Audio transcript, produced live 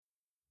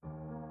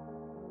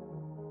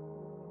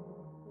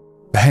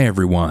Hey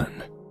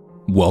everyone,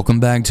 welcome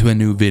back to a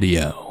new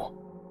video.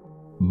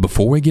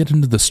 Before we get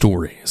into the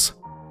stories,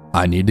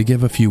 I need to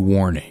give a few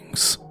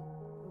warnings.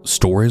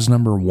 Stories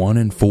number 1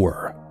 and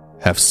 4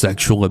 have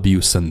sexual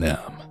abuse in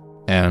them,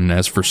 and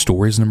as for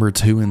stories number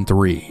 2 and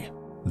 3,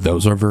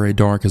 those are very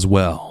dark as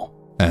well,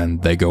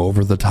 and they go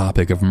over the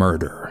topic of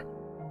murder.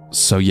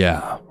 So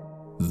yeah,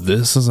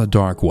 this is a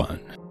dark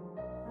one.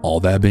 All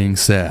that being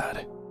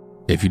said,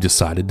 if you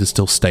decided to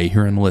still stay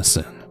here and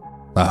listen,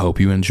 I hope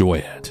you enjoy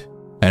it.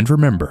 And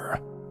remember,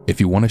 if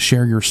you want to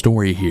share your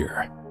story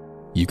here,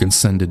 you can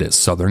send it at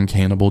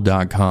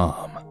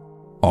southerncannibal.com.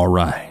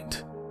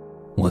 Alright,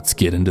 let's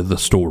get into the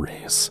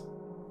stories.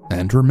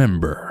 And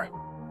remember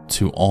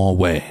to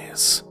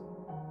always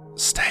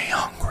stay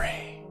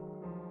hungry.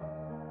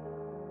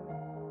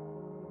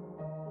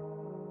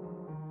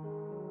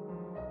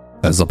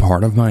 As a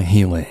part of my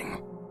healing,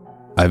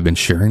 I've been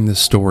sharing this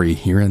story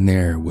here and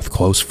there with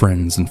close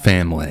friends and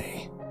family.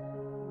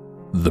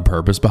 The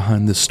purpose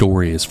behind this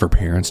story is for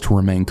parents to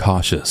remain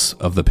cautious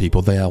of the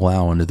people they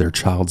allow into their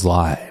child's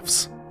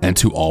lives, and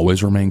to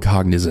always remain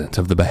cognizant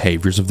of the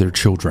behaviors of their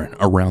children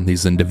around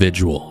these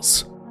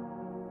individuals.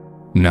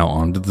 Now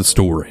on to the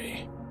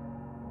story.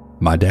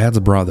 My dad's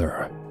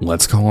brother,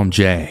 let's call him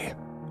Jay,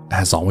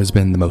 has always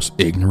been the most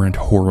ignorant,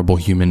 horrible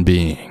human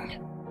being.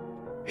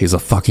 He's a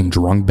fucking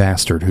drunk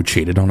bastard who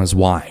cheated on his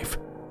wife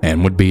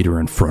and would beat her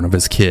in front of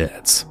his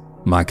kids,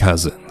 my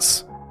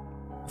cousins.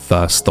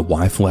 Thus, the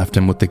wife left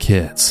him with the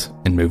kids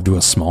and moved to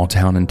a small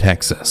town in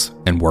Texas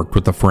and worked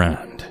with a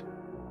friend.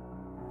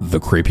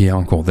 The creepy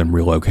uncle then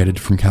relocated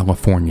from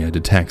California to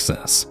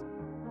Texas,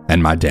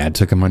 and my dad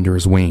took him under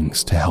his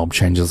wings to help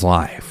change his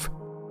life.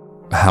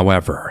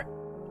 However,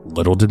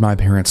 little did my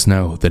parents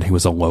know that he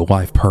was a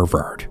low-life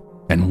pervert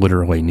and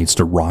literally needs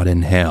to rot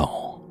in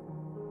hell.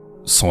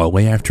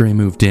 Slowly after he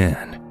moved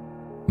in,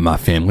 my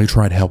family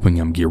tried helping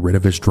him get rid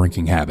of his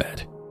drinking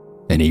habit,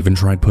 and even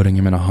tried putting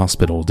him in a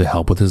hospital to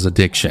help with his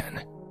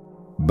addiction.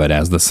 But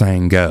as the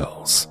saying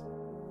goes,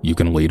 you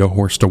can lead a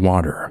horse to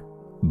water,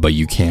 but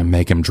you can't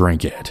make him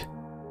drink it.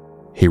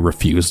 He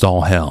refused all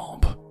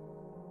help.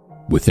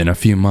 Within a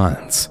few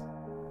months,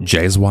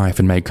 Jay's wife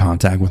had made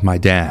contact with my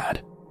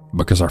dad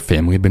because our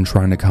family had been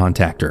trying to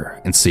contact her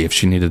and see if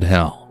she needed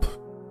help.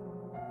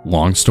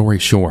 Long story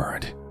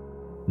short,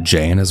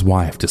 Jay and his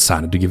wife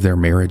decided to give their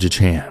marriage a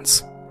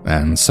chance,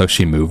 and so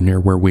she moved near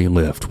where we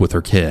lived with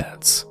her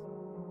kids.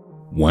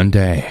 One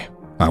day,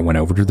 I went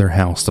over to their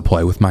house to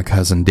play with my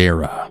cousin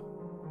Dara.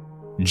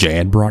 Jay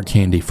had brought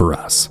candy for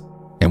us,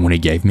 and when he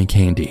gave me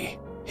candy,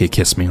 he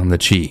kissed me on the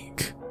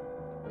cheek.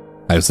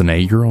 As an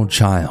 8-year-old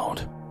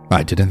child,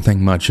 I didn't think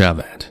much of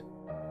it.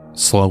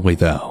 Slowly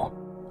though,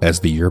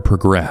 as the year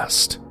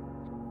progressed,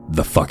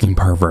 the fucking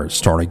pervert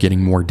started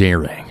getting more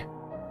daring,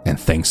 and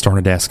things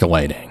started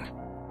escalating,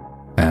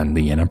 and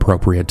the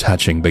inappropriate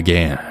touching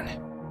began.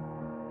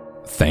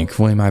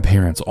 Thankfully, my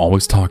parents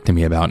always talked to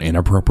me about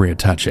inappropriate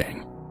touching,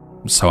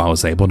 so I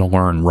was able to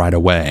learn right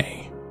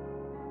away.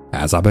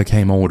 As I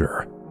became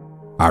older,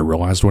 I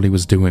realized what he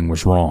was doing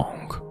was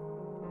wrong.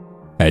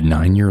 At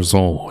 9 years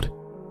old,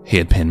 he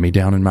had pinned me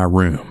down in my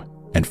room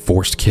and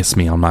forced kissed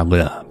me on my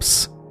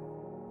lips.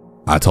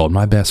 I told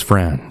my best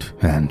friend,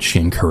 and she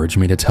encouraged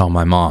me to tell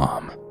my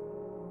mom.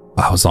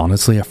 I was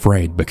honestly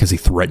afraid because he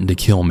threatened to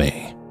kill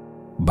me,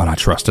 but I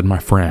trusted my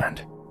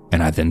friend,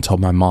 and I then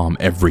told my mom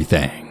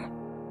everything.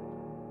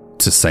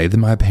 To say that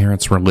my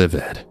parents were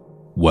livid,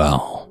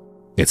 well,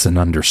 it's an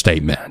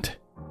understatement.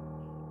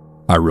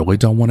 I really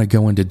don't want to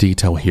go into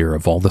detail here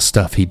of all the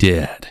stuff he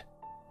did,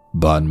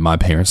 but my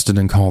parents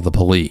didn't call the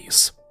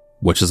police,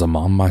 which as a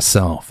mom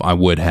myself I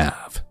would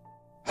have.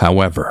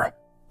 However,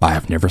 I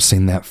have never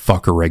seen that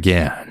fucker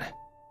again.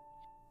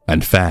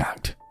 In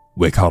fact,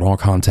 we cut all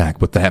contact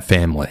with that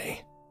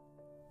family.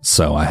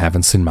 So I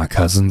haven't seen my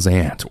cousin's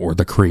aunt or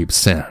the creep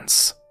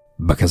since,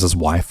 because his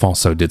wife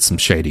also did some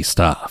shady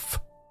stuff.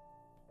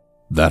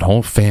 That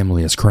whole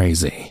family is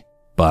crazy,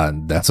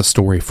 but that's a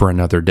story for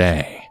another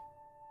day.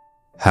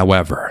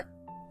 However,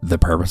 the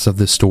purpose of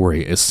this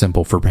story is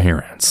simple for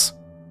parents.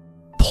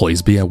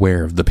 Please be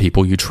aware of the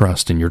people you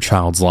trust in your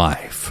child's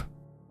life.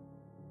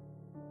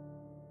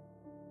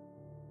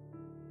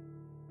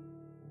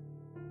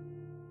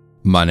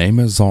 My name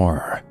is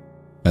R,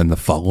 and the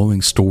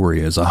following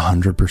story is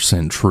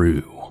 100%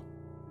 true.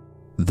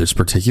 This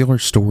particular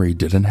story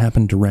didn't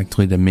happen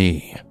directly to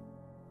me,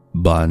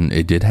 but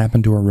it did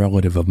happen to a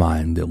relative of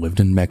mine that lived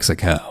in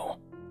Mexico,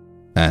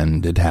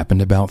 and it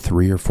happened about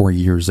 3 or 4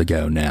 years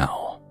ago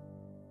now.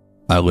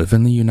 I live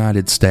in the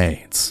United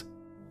States,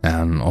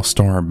 and I'll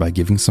start by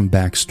giving some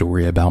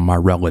backstory about my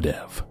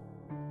relative.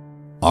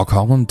 I'll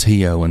call him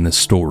Tio in this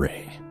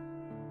story.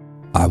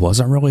 I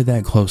wasn't really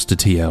that close to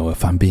Tio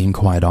if I'm being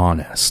quite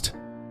honest.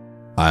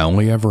 I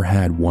only ever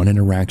had one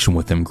interaction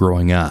with him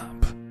growing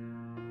up,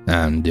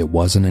 and it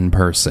wasn't in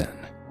person.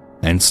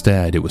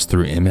 Instead, it was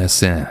through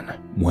MSN,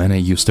 when it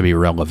used to be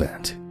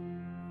relevant.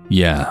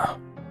 Yeah,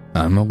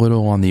 I'm a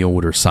little on the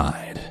older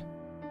side.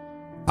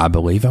 I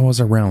believe I was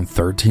around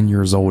 13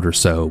 years old or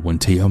so when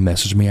Tio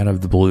messaged me out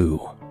of the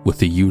blue with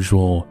the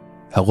usual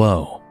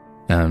hello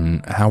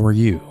and how are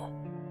you?"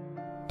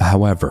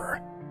 However,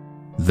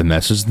 the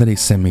message that he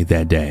sent me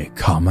that day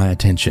caught my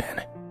attention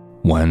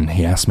when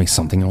he asked me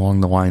something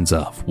along the lines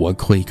of, "What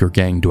clique or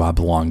gang do I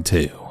belong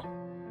to?"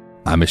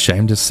 I'm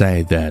ashamed to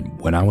say that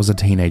when I was a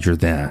teenager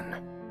then,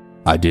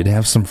 I did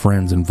have some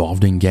friends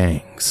involved in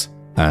gangs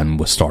and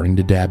was starting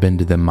to dab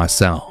into them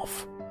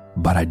myself,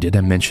 but I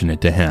didn't mention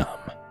it to him.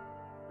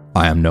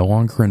 I am no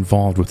longer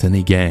involved with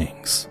any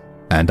gangs,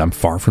 and I'm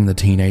far from the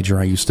teenager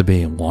I used to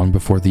be long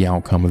before the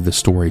outcome of the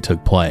story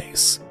took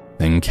place,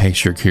 in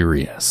case you're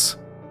curious.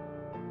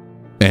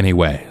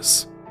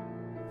 Anyways,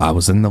 I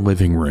was in the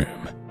living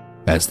room,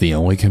 as the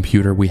only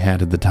computer we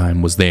had at the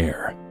time was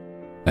there,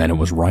 and it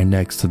was right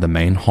next to the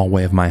main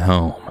hallway of my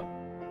home,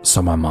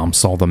 so my mom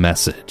saw the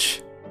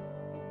message.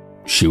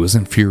 She was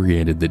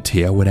infuriated that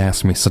Tio would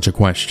ask me such a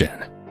question,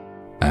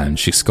 and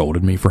she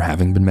scolded me for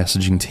having been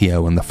messaging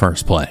Tio in the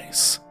first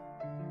place.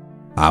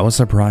 I was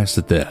surprised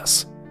at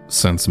this,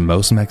 since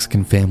most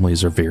Mexican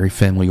families are very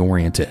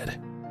family-oriented,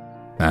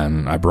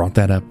 and I brought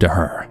that up to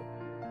her,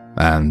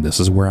 and this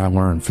is where I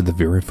learned for the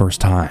very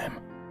first time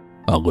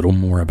a little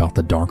more about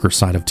the darker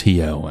side of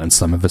Tio and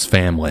some of his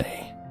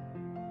family.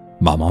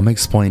 My mom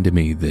explained to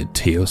me that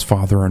Tio's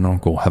father and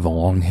uncle have a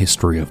long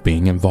history of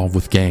being involved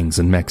with gangs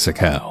in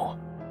Mexico,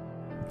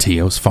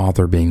 Tio's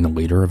father being the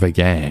leader of a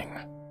gang,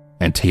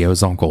 and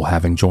Tio's uncle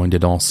having joined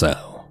it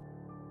also.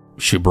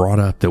 She brought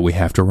up that we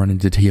have to run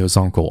into Tio's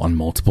uncle on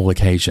multiple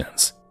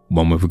occasions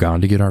when we've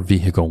gone to get our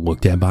vehicle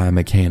looked at by a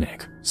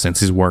mechanic,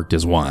 since he's worked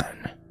as one.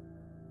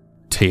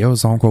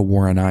 Tio's uncle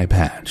wore an eye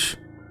patch,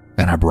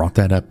 and I brought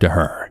that up to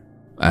her,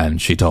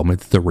 and she told me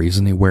that the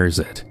reason he wears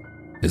it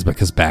is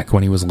because back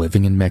when he was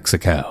living in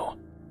Mexico,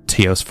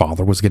 Tio's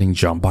father was getting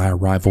jumped by a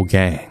rival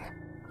gang,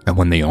 and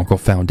when the uncle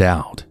found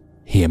out,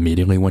 he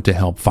immediately went to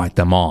help fight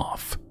them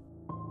off.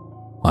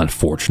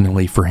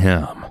 Unfortunately for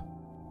him,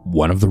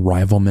 one of the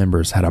rival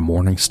members had a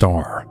morning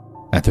star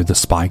and threw the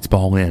spiked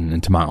ball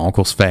into my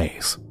uncle's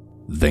face,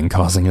 then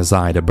causing his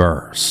eye to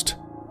burst,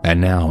 and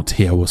now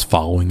Tio was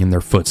following in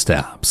their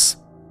footsteps.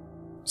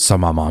 So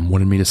my mom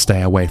wanted me to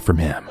stay away from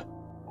him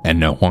and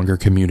no longer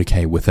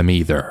communicate with him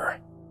either.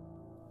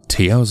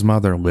 Tio's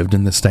mother lived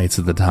in the States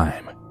at the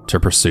time to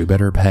pursue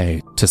better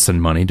pay to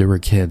send money to her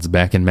kids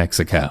back in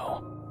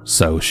Mexico,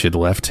 so she'd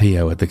left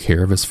Tio at the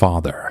care of his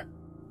father,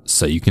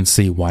 so you can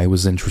see why he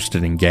was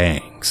interested in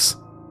gangs.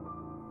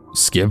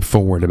 Skip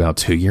forward about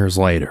 2 years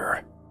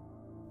later.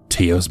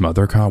 Tio's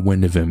mother caught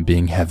wind of him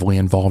being heavily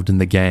involved in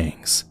the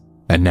gangs,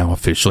 and now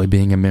officially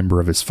being a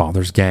member of his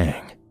father's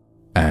gang,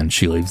 and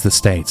she leaves the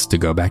States to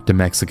go back to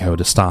Mexico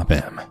to stop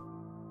him.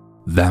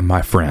 That,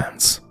 my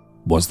friends,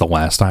 was the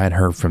last I had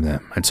heard from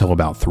them until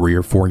about 3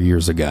 or 4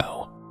 years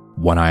ago,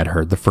 when I had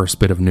heard the first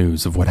bit of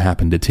news of what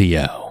happened to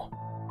Tio.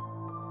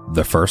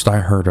 The first I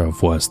heard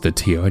of was that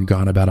Tio had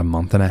gone about a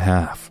month and a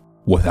half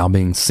without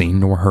being seen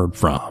nor heard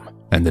from,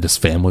 and that his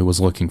family was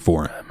looking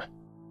for him.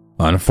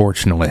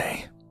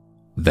 Unfortunately,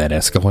 that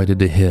escalated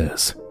to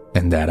his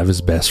and that of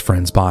his best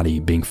friend's body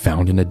being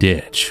found in a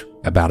ditch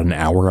about an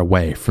hour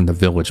away from the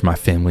village my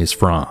family is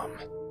from.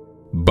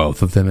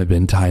 Both of them had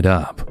been tied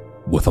up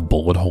with a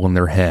bullet hole in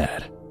their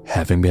head,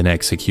 having been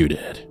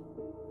executed.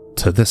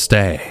 To this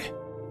day,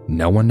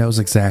 no one knows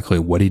exactly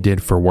what he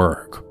did for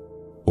work,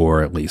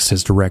 or at least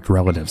his direct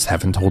relatives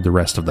haven't told the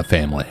rest of the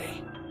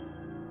family.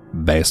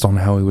 Based on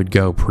how he would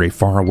go pretty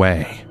far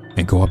away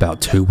and go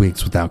about 2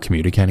 weeks without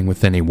communicating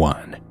with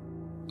anyone,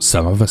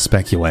 some of us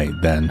speculate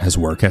that his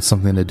work had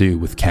something to do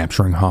with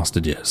capturing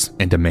hostages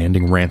and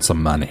demanding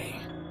ransom money.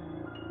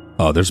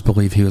 Others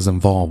believe he was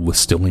involved with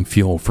stealing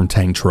fuel from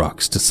tank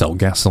trucks to sell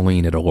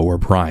gasoline at a lower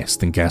price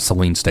than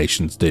gasoline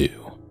stations do.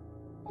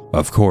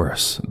 Of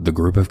course, the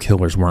group of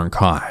killers weren't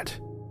caught,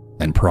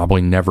 and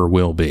probably never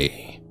will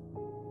be.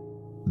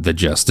 The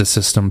justice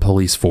system,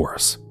 police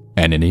force,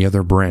 and any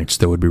other branch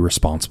that would be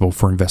responsible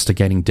for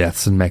investigating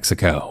deaths in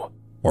Mexico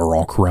are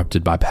all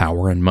corrupted by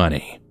power and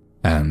money,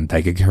 and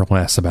they could care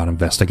less about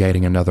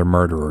investigating another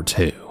murder or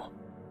two.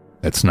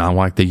 It's not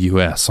like the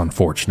US,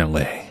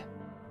 unfortunately.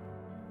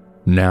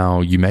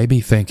 Now, you may be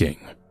thinking,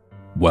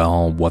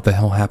 well, what the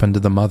hell happened to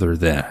the mother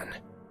then?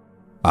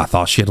 I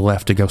thought she had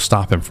left to go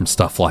stop him from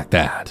stuff like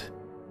that.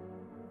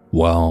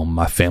 Well,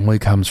 my family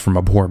comes from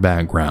a poor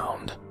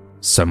background,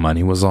 so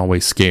money was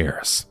always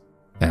scarce,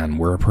 and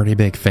we're a pretty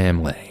big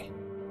family.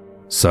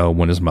 So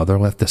when his mother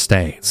left the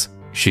States,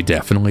 she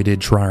definitely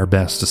did try her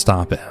best to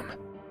stop him,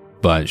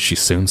 but she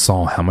soon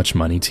saw how much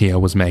money Tio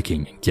was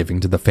making and giving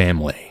to the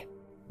family,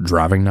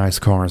 driving nice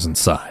cars and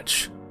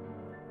such.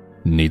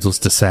 Needless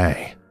to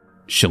say,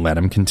 she let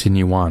him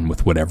continue on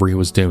with whatever he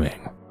was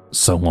doing,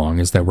 so long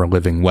as they were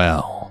living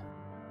well.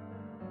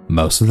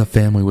 Most of the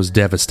family was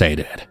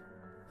devastated,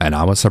 and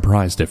I was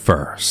surprised at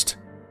first,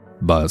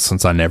 but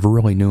since I never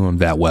really knew him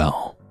that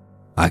well,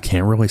 I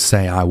can't really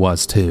say I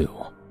was too.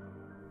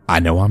 I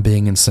know I'm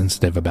being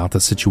insensitive about the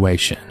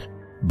situation,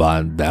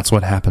 but that's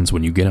what happens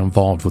when you get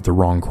involved with the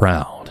wrong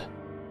crowd.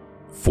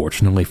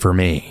 Fortunately for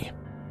me,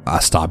 I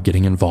stopped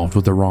getting involved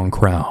with the wrong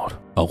crowd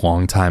a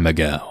long time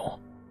ago,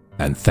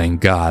 and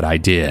thank God I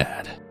did.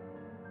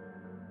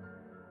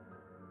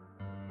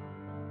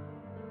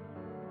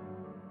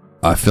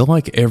 I feel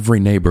like every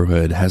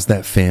neighborhood has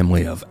that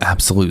family of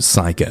absolute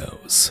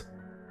psychos.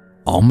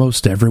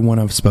 Almost everyone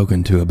I've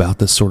spoken to about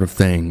this sort of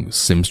thing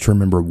seems to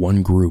remember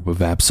one group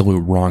of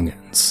absolute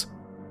wrong'uns,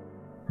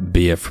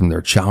 be it from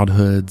their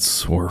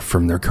childhoods or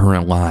from their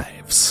current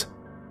lives.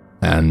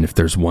 And if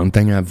there's one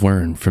thing I've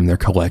learned from their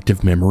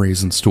collective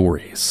memories and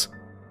stories,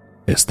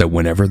 it's that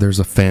whenever there's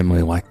a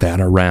family like that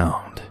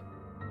around,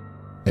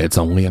 it's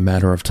only a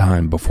matter of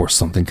time before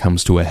something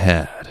comes to a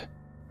head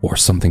or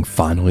something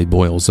finally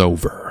boils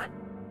over.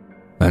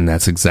 And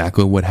that's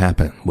exactly what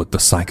happened with the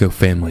psycho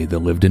family that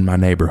lived in my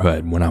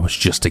neighborhood when I was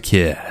just a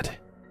kid.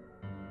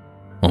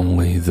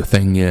 Only the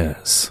thing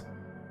is,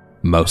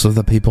 most of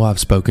the people I've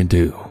spoken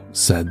to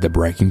said the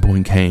breaking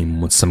point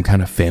came when some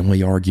kind of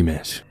family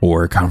argument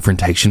or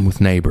confrontation with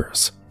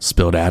neighbors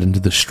spilled out into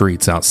the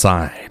streets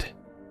outside.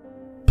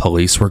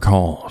 Police were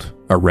called,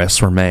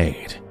 arrests were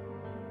made.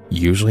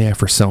 Usually a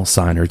for sale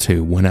sign or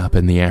two went up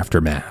in the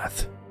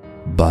aftermath.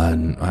 But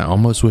I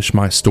almost wish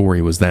my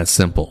story was that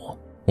simple,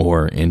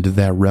 or ended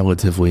that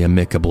relatively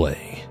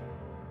amicably.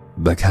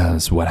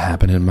 Because what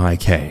happened in my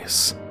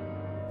case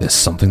is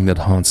something that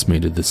haunts me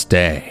to this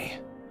day,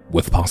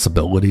 with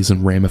possibilities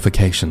and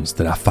ramifications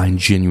that I find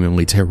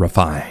genuinely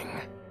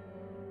terrifying.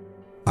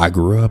 I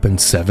grew up in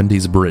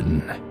 70s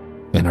Britain,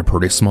 in a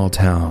pretty small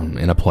town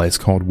in a place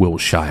called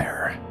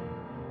Wiltshire.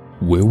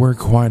 We were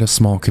quite a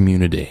small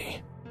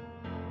community.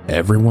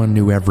 Everyone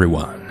knew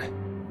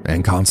everyone,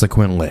 and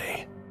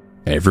consequently,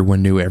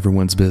 everyone knew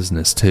everyone's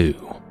business too.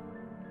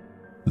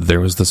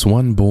 There was this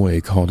one boy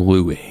called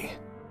Louis,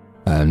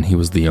 and he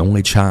was the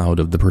only child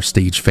of the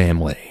Prestige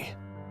family.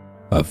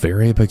 A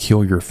very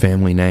peculiar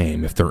family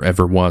name if there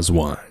ever was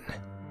one,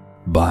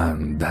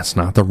 but that's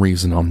not the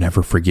reason I'll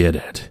never forget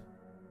it.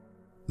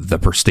 The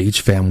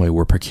Prestige family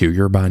were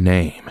peculiar by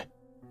name,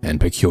 and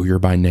peculiar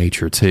by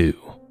nature too.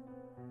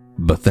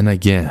 But then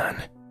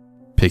again,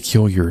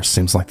 peculiar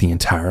seems like the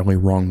entirely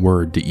wrong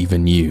word to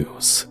even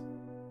use.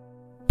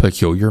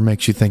 Peculiar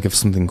makes you think of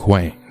something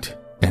quaint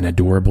and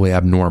adorably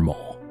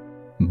abnormal,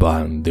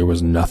 but there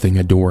was nothing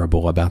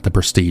adorable about the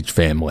Prestige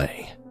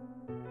family.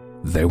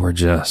 They were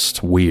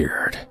just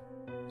weird,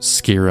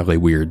 scarily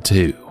weird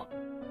too,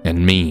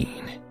 and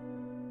mean.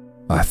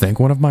 I think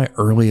one of my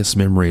earliest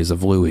memories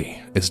of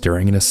Louis is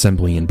during an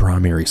assembly in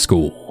primary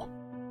school.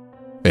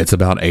 It's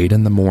about 8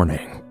 in the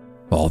morning.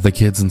 All the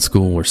kids in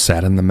school are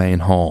sat in the main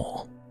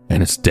hall,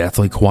 and it's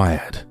deathly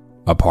quiet,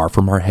 apart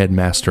from our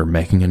headmaster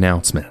making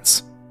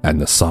announcements and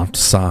the soft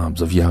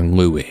sobs of young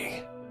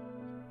Louis.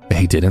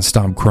 He didn't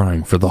stop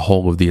crying for the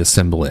whole of the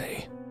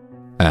assembly.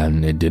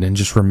 And it didn't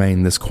just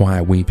remain this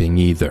quiet weeping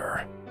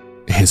either.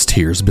 His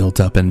tears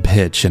built up in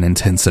pitch and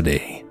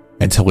intensity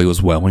until he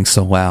was wailing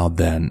so loud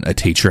that a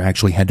teacher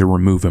actually had to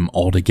remove him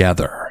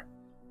altogether.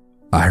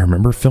 I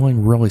remember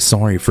feeling really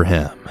sorry for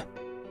him,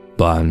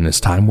 but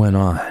as time went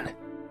on,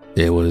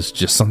 it was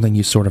just something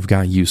you sort of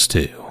got used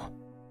to.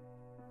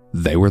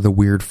 They were the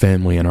weird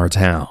family in our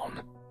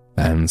town,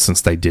 and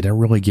since they didn't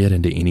really get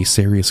into any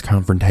serious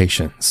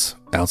confrontations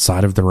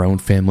outside of their own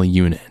family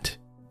unit,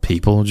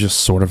 people just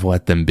sort of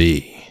let them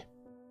be.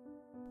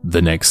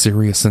 The next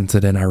serious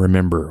incident I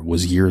remember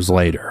was years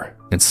later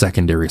in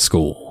secondary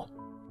school,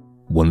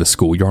 when the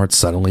schoolyard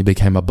suddenly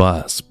became a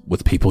buzz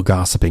with people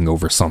gossiping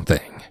over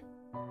something.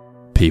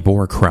 People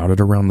were crowded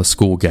around the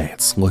school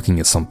gates looking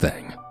at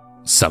something,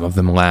 some of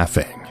them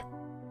laughing,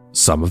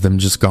 some of them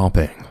just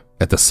gawping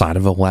at the sight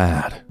of a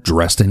lad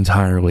dressed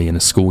entirely in a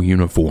school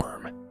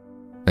uniform,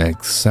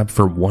 except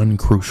for one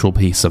crucial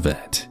piece of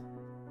it,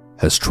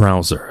 his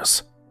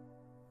trousers.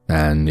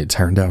 And it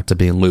turned out to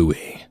be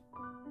Louis.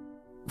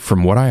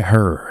 From what I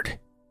heard,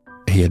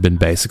 he had been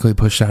basically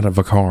pushed out of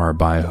a car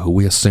by who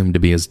we assumed to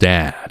be his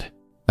dad,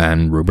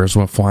 and rumors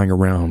went flying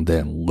around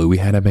that Louis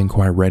hadn't been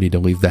quite ready to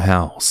leave the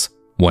house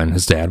when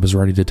his dad was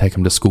ready to take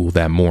him to school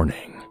that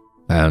morning,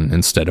 and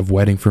instead of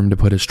waiting for him to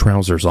put his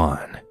trousers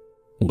on,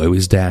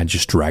 Louis's dad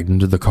just dragged him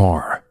to the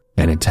car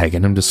and had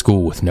taken him to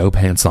school with no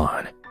pants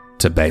on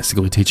to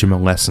basically teach him a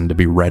lesson to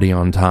be ready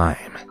on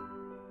time.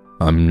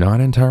 I'm not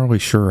entirely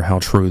sure how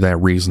true that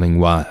reasoning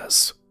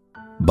was,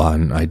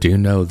 but I do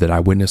know that I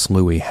witnessed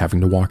Louis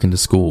having to walk into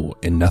school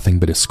in nothing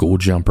but his school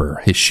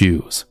jumper, his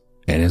shoes,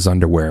 and his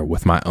underwear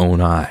with my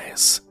own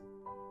eyes.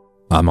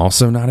 I'm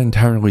also not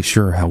entirely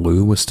sure how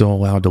Louis was still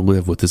allowed to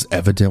live with his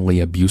evidently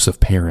abusive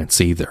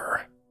parents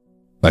either.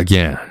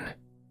 Again,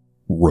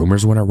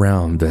 rumors went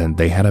around that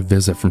they had a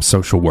visit from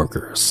social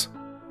workers,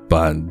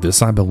 but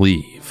this I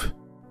believe,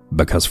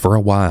 because for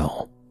a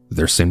while,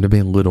 there seemed to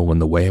be little in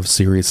the way of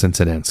serious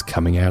incidents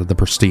coming out of the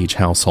Prestige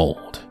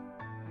household.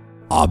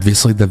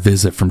 Obviously, the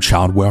visit from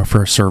Child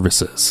Welfare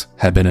Services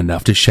had been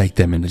enough to shake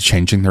them into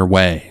changing their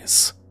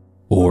ways,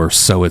 or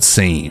so it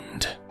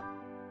seemed.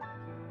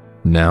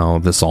 Now,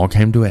 this all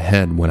came to a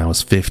head when I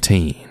was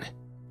 15,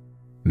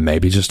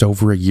 maybe just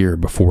over a year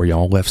before we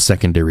all left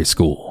secondary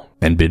school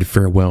and bid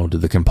farewell to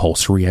the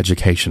compulsory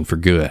education for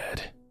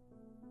good.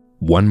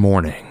 One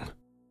morning,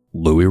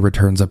 Louis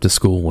returns up to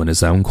school in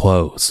his own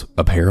clothes,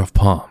 a pair of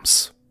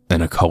pumps,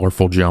 and a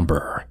colorful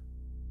jumper.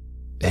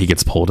 He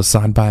gets pulled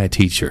aside by a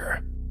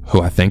teacher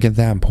who I think at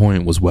that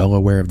point was well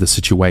aware of the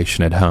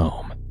situation at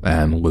home,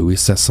 and Louis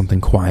says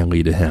something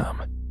quietly to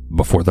him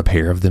before the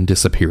pair of them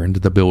disappear into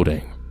the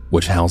building,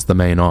 which housed the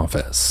main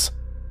office.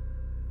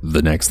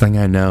 The next thing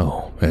I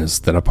know is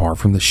that apart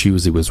from the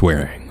shoes he was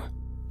wearing,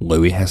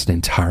 Louis has an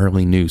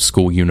entirely new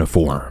school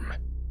uniform.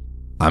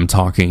 I'm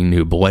talking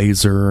new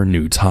blazer,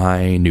 new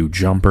tie, new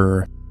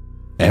jumper,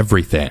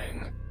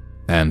 everything.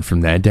 And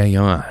from that day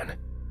on,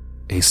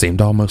 he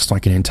seemed almost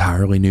like an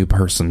entirely new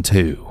person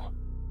too.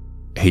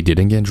 He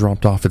didn't get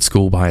dropped off at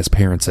school by his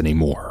parents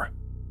anymore.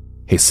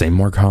 He seemed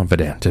more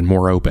confident and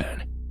more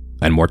open,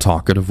 and more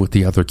talkative with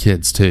the other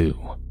kids too.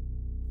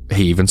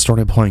 He even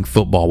started playing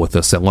football with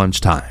us at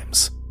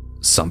lunchtimes,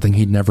 something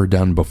he'd never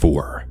done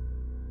before.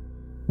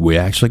 We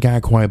actually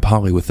got quite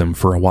poly with him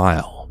for a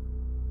while,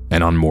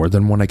 and on more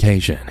than one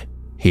occasion,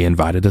 he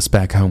invited us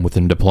back home with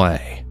him to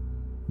play.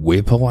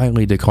 We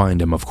politely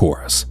declined him, of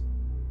course,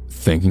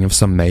 thinking of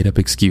some made-up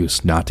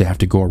excuse not to have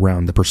to go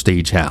around the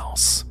Prestige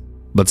house.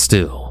 But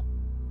still,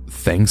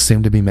 things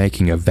seemed to be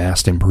making a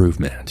vast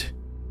improvement.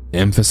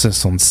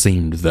 Emphasis on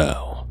seemed,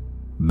 though,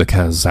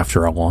 because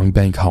after a long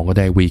bank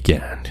holiday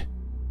weekend,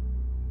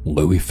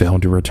 Louis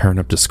failed to return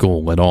up to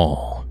school at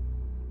all.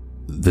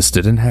 This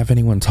didn't have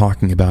anyone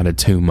talking about it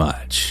too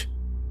much.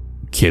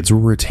 Kids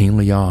were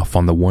routinely off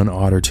on the 1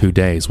 odd or 2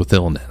 days with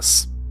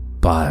illness,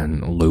 but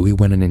Louis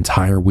went an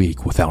entire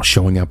week without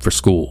showing up for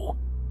school,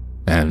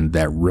 and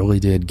that really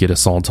did get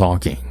us all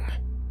talking.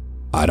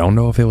 I don't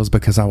know if it was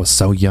because I was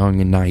so young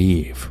and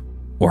naive,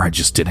 or I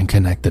just didn't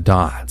connect the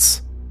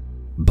dots,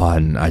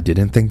 but I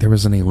didn't think there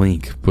was any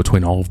link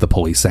between all of the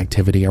police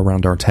activity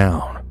around our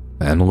town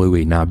and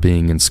Louis not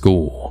being in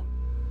school.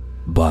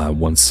 But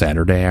one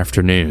Saturday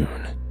afternoon,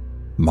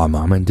 my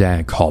mom and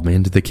dad called me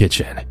into the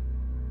kitchen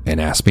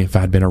and asked me if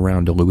I'd been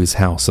around to Louis'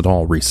 house at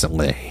all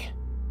recently.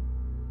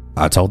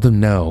 I told them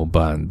no,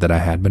 but that I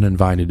had been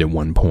invited at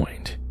one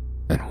point,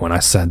 and when I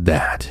said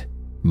that,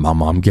 my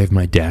mom gave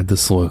my dad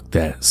this look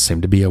that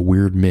seemed to be a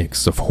weird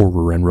mix of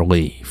horror and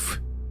relief,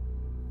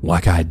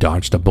 like I had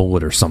dodged a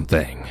bullet or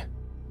something.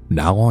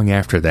 Not long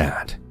after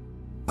that,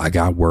 I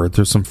got word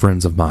through some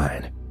friends of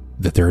mine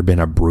that there had been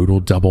a brutal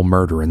double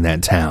murder in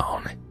that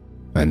town,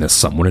 and that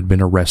someone had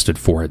been arrested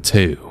for it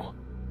too.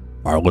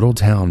 Our little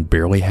town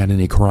barely had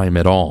any crime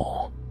at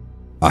all.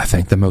 I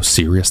think the most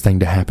serious thing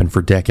to happen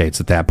for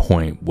decades at that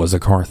point was a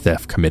car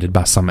theft committed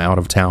by some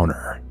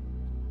out-of-towner.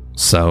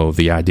 So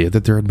the idea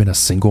that there had been a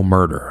single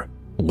murder,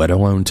 let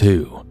alone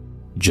 2,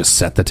 just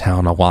set the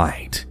town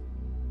alight.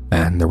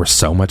 And there was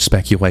so much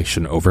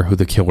speculation over who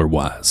the killer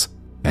was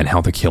and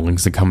how the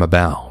killings had come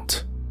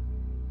about.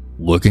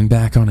 Looking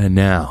back on it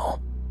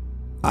now,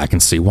 I can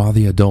see why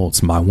the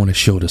adults might want to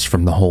shield us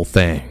from the whole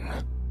thing.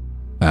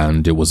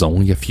 And it was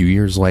only a few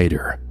years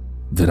later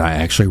that I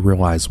actually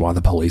realized why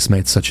the police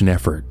made such an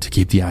effort to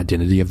keep the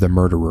identity of the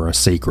murderer a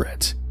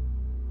secret.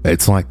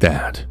 It's like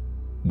that.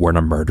 When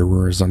a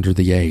murderer is under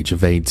the age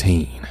of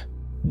 18,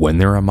 when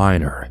they're a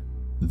minor,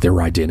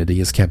 their identity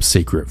is kept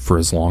secret for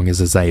as long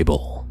as is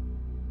able.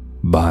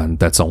 But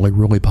that's only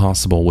really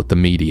possible with the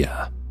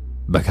media,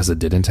 because it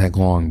didn't take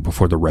long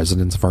before the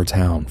residents of our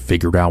town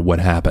figured out what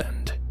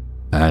happened,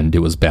 and it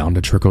was bound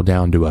to trickle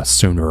down to us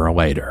sooner or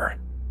later.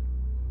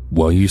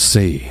 Well, you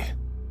see,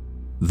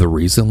 the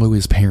reason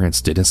Louis'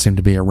 parents didn't seem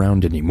to be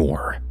around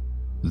anymore,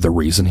 the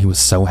reason he was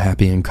so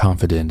happy and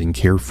confident and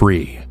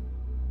carefree,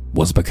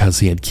 was because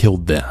he had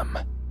killed them.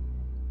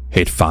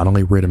 He'd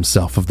finally rid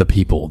himself of the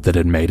people that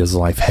had made his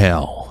life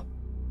hell.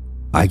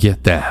 I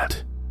get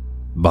that,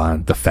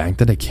 but the fact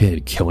that a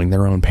kid killing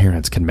their own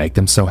parents can make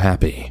them so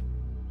happy,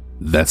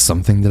 that's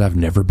something that I've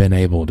never been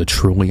able to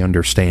truly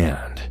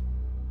understand.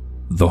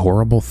 The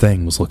horrible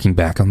thing was looking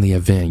back on the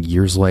event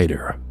years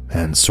later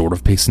and sort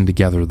of piecing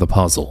together the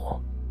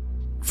puzzle.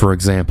 For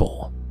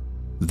example,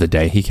 the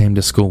day he came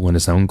to school in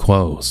his own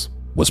clothes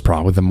was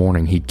probably the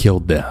morning he'd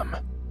killed them,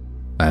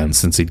 and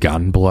since he'd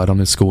gotten blood on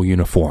his school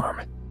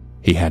uniform,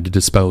 he had to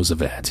dispose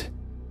of it.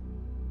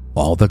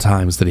 All the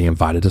times that he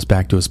invited us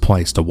back to his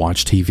place to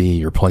watch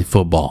TV or play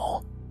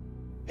football,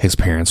 his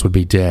parents would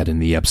be dead in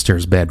the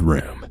upstairs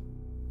bedroom,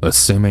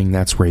 assuming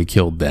that's where he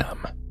killed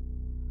them.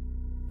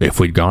 If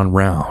we'd gone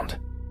round,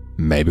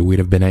 maybe we'd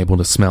have been able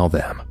to smell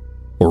them,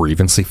 or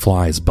even see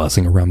flies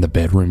buzzing around the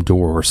bedroom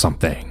door or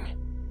something.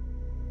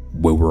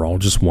 We were all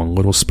just one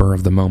little spur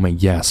of the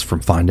moment yes from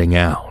finding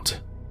out.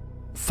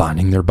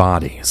 Finding their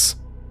bodies.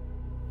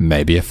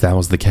 Maybe if that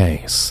was the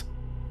case,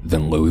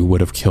 then Louis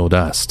would have killed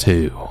us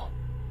too.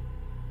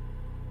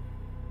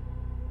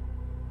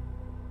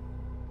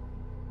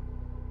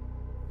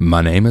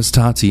 My name is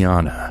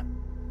Tatiana,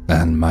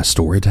 and my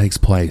story takes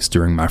place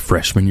during my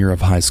freshman year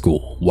of high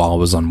school while I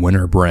was on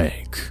winter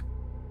break.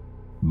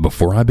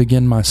 Before I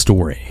begin my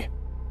story,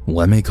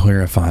 let me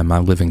clarify my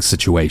living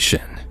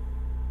situation.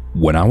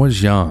 When I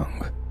was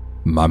young,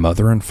 my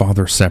mother and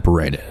father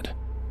separated,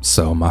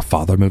 so my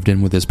father moved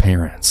in with his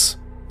parents,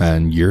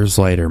 and years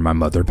later my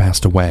mother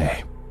passed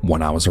away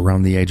when I was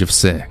around the age of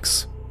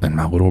 6 and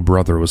my little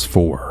brother was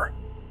 4.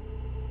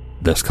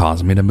 This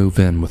caused me to move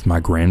in with my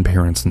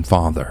grandparents and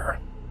father.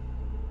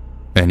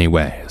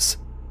 Anyways,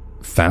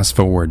 Fast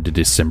forward to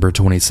December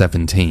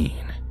 2017.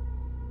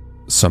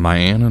 So my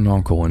aunt and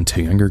uncle and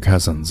 2 younger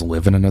cousins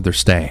live in another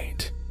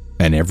state,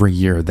 and every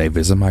year they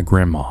visit my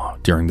grandma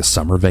during the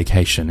summer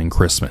vacation and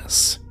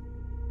Christmas.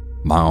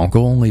 My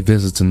uncle only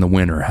visits in the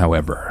winter,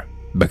 however,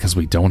 because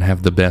we don't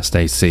have the best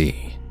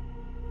AC.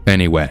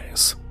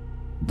 Anyways,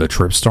 the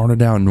trip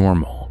started out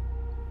normal,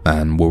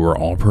 and we were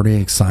all pretty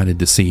excited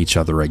to see each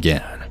other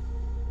again,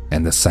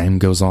 and the same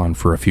goes on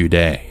for a few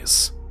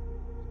days.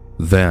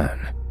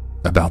 Then,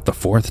 about the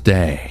 4th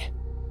day,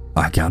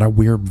 I got a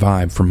weird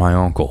vibe from my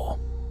uncle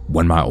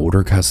when my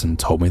older cousin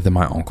told me that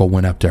my uncle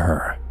went up to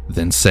her,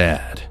 then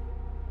said,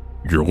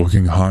 "You're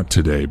looking hot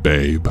today,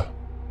 babe."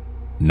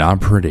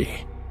 Not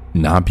pretty,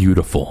 not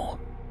beautiful,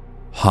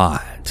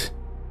 hot.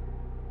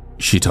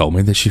 She told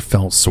me that she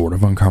felt sort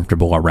of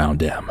uncomfortable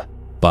around him,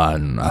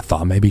 but I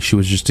thought maybe she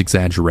was just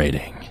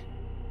exaggerating.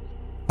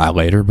 I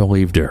later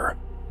believed her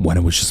when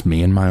it was just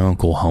me and my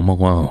uncle home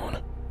alone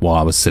while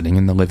I was sitting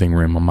in the living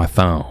room on my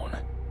phone,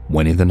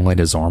 when he then laid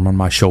his arm on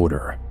my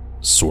shoulder,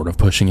 sort of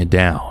pushing it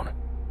down,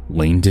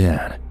 leaned in,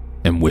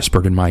 and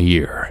whispered in my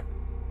ear,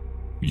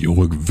 "You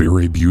look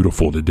very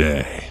beautiful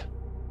today."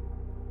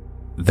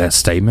 That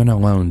statement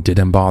alone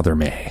didn't bother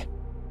me.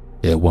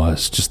 It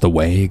was just the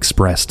way he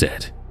expressed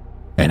it,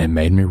 and it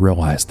made me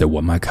realize that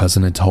what my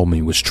cousin had told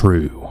me was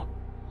true.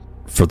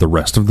 For the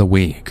rest of the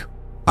week,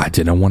 I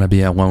didn't want to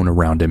be alone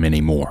around him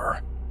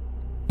anymore,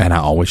 and I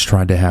always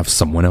tried to have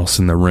someone else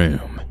in the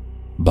room,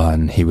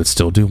 but he would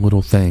still do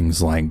little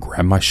things like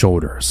grab my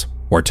shoulders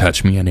or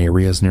touch me in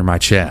areas near my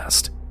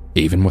chest,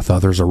 even with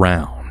others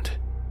around.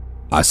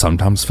 I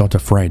sometimes felt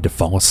afraid to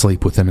fall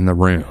asleep with him in the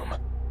room,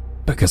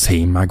 because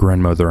he, my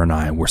grandmother, and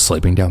I were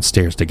sleeping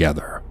downstairs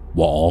together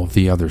while all of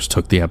the others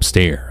took the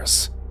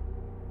upstairs.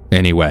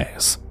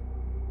 Anyways,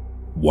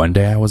 one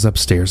day I was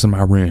upstairs in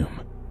my room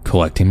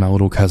collecting my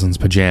little cousin's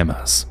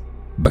pajamas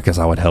because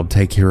I would help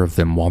take care of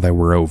them while they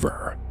were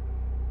over.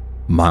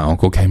 My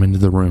uncle came into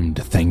the room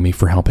to thank me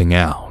for helping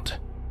out.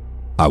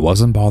 I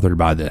wasn't bothered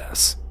by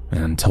this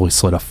until he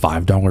slid a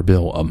 $5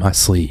 bill up my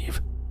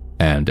sleeve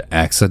and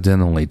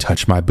accidentally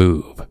touched my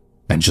boob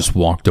and just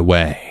walked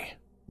away.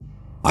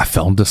 I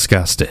felt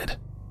disgusted,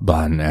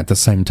 but at the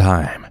same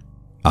time,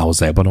 I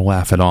was able to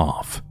laugh it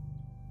off,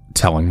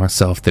 telling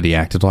myself that he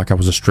acted like I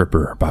was a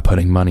stripper by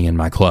putting money in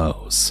my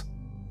clothes.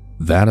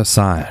 That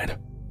aside,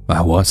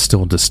 I was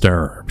still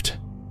disturbed.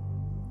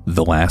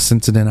 The last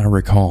incident I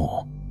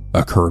recall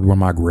occurred when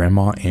my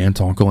grandma,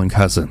 aunt, uncle, and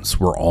cousins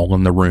were all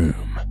in the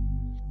room.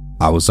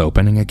 I was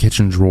opening a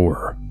kitchen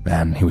drawer,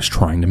 and he was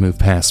trying to move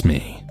past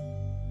me.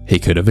 He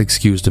could have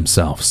excused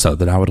himself so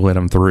that I would let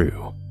him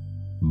through,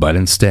 but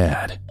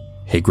instead,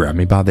 he grabbed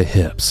me by the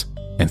hips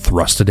and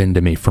thrust it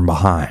into me from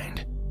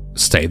behind,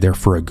 stayed there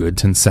for a good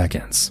 10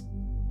 seconds,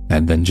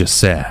 and then just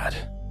said,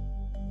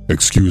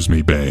 "Excuse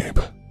me, babe."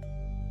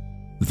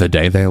 The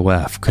day they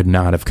left could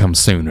not have come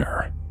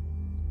sooner.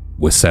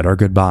 We said our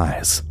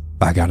goodbyes,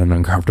 I got an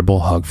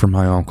uncomfortable hug from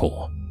my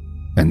uncle,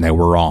 and they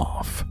were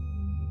off.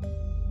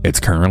 It's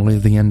currently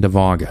the end of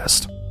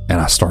August, and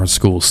I start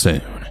school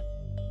soon,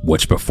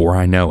 which before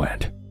I know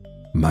it,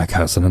 my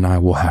cousin and I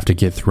will have to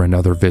get through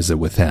another visit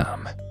with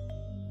him.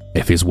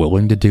 If he's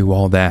willing to do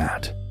all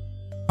that,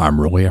 I'm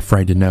really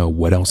afraid to know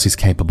what else he's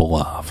capable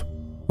of,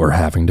 or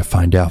having to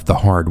find out the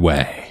hard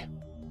way.